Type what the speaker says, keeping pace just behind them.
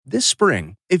This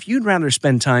spring, if you'd rather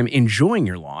spend time enjoying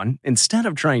your lawn instead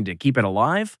of trying to keep it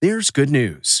alive, there's good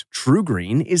news.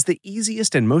 TruGreen is the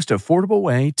easiest and most affordable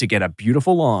way to get a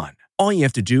beautiful lawn. All you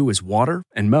have to do is water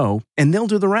and mow, and they'll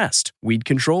do the rest. Weed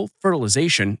control,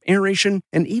 fertilization, aeration,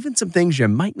 and even some things you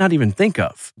might not even think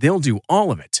of. They'll do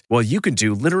all of it, while you can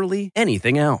do literally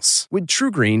anything else. With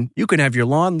TruGreen, you can have your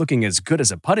lawn looking as good as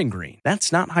a putting green.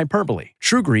 That's not hyperbole.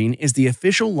 TruGreen is the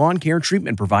official lawn care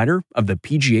treatment provider of the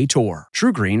PGA Tour.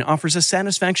 TruGreen offers a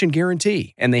satisfaction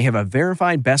guarantee, and they have a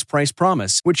verified best price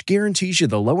promise, which guarantees you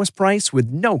the lowest price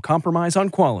with no compromise on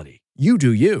quality. You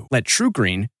do you. Let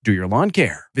TruGreen do your lawn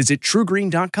care. Visit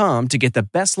TruGreen.com to get the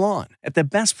best lawn at the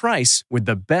best price with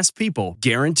the best people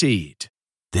guaranteed.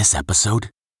 This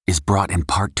episode is brought in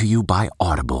part to you by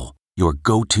Audible, your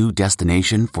go-to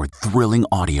destination for thrilling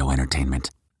audio entertainment.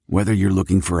 Whether you're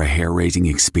looking for a hair-raising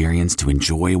experience to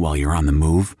enjoy while you're on the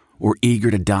move or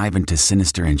eager to dive into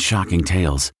sinister and shocking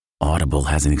tales, Audible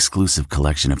has an exclusive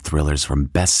collection of thrillers from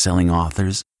best-selling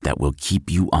authors that will keep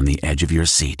you on the edge of your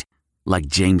seat. Like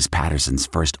James Patterson's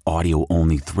first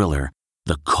audio-only thriller,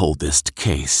 The Coldest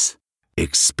Case.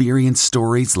 Experience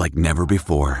stories like never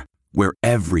before, where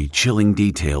every chilling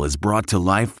detail is brought to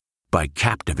life by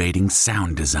captivating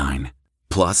sound design.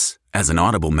 Plus, as an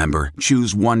Audible member,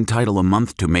 choose one title a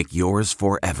month to make yours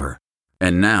forever.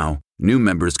 And now, new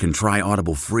members can try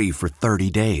Audible free for 30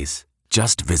 days.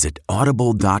 Just visit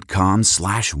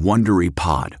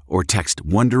audible.com/WonderyPod or text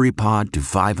WonderyPod to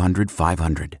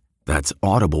 500-500. That's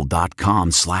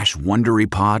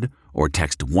audible.com/WonderyPod or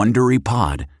text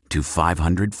WonderyPod to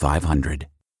 500-500.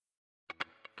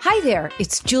 Hi there,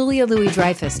 it's Julia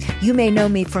Louis-Dreyfus. You may know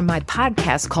me from my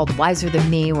podcast called Wiser Than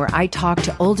Me, where I talk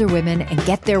to older women and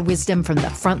get their wisdom from the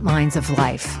front lines of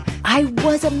life. I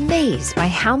was amazed by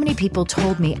how many people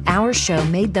told me our show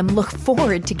made them look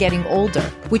forward to getting older,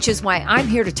 which is why I'm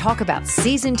here to talk about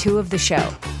season 2 of the show.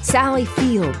 Sally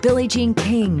Field, Billie Jean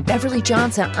King, Beverly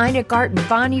Johnson, Ina Garten,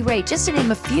 Bonnie Raitt, just to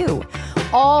name a few.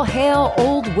 All hail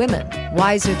old women.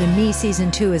 Wiser Than Me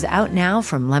season 2 is out now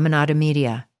from Lemonada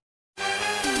Media.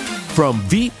 From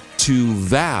Veep to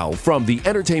Val, from the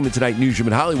Entertainment Tonight newsroom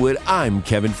in Hollywood, I'm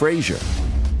Kevin Frazier.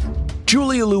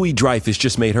 Julia Louis-Dreyfus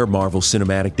just made her Marvel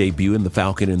Cinematic debut in The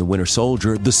Falcon and the Winter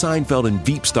Soldier. The Seinfeld and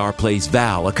Veep star plays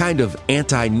Val, a kind of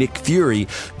anti-Nick Fury.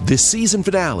 This season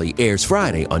finale airs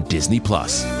Friday on Disney+.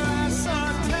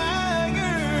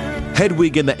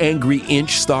 Hedwig and the Angry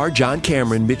Inch star John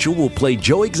Cameron Mitchell will play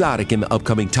Joe Exotic in the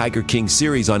upcoming Tiger King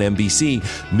series on NBC.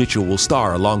 Mitchell will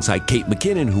star alongside Kate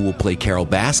McKinnon, who will play Carol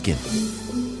Baskin.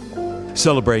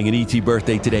 Celebrating an E.T.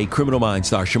 birthday today, Criminal Minds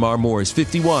star Shamar Moore is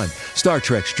 51. Star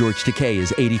Trek's George Takei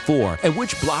is 84. And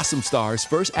which Blossom star's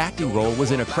first acting role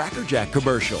was in a Cracker Jack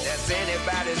commercial?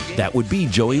 That would be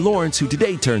Joey Lawrence, who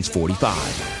today turns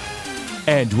 45.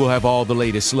 And we'll have all the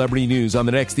latest celebrity news on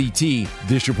the next ET.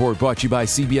 This report brought to you by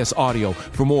CBS Audio.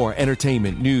 For more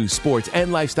entertainment, news, sports,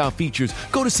 and lifestyle features,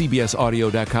 go to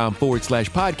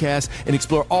cbsaudio.com/podcast and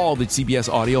explore all that CBS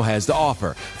Audio has to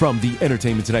offer. From the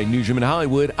Entertainment Tonight newsroom in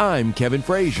Hollywood, I'm Kevin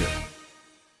Frazier.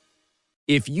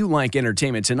 If you like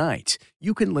Entertainment Tonight,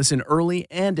 you can listen early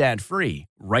and ad-free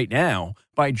right now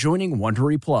by joining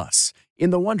Wondery Plus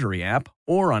in the Wondery app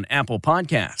or on Apple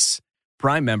Podcasts.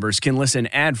 Prime members can listen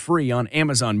ad-free on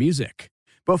Amazon Music.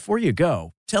 Before you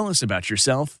go, tell us about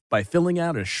yourself by filling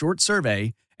out a short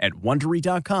survey at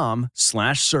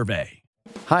Wondery.com/survey.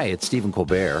 Hi, it's Stephen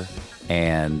Colbert,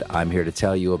 and I'm here to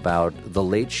tell you about The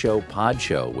Late Show Pod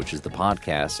Show, which is the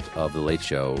podcast of The Late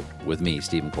Show with me,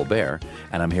 Stephen Colbert,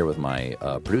 and I'm here with my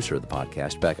producer of the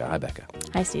podcast, Becca. Hi, Becca.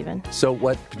 Hi, Stephen. So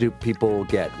what do people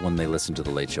get when they listen to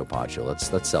The Late Show Pod Show?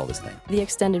 Let's sell this thing. The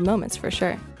extended moments, for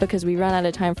sure, because we run out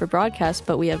of time for broadcast,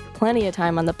 but we have plenty of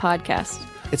time on the podcast.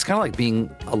 It's kind of like being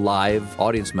a live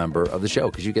audience member of the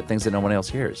show because you get things that no one else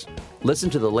hears. Listen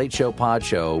to The Late Show Pod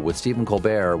Show with Stephen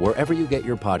Colbert wherever you get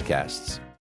your podcasts.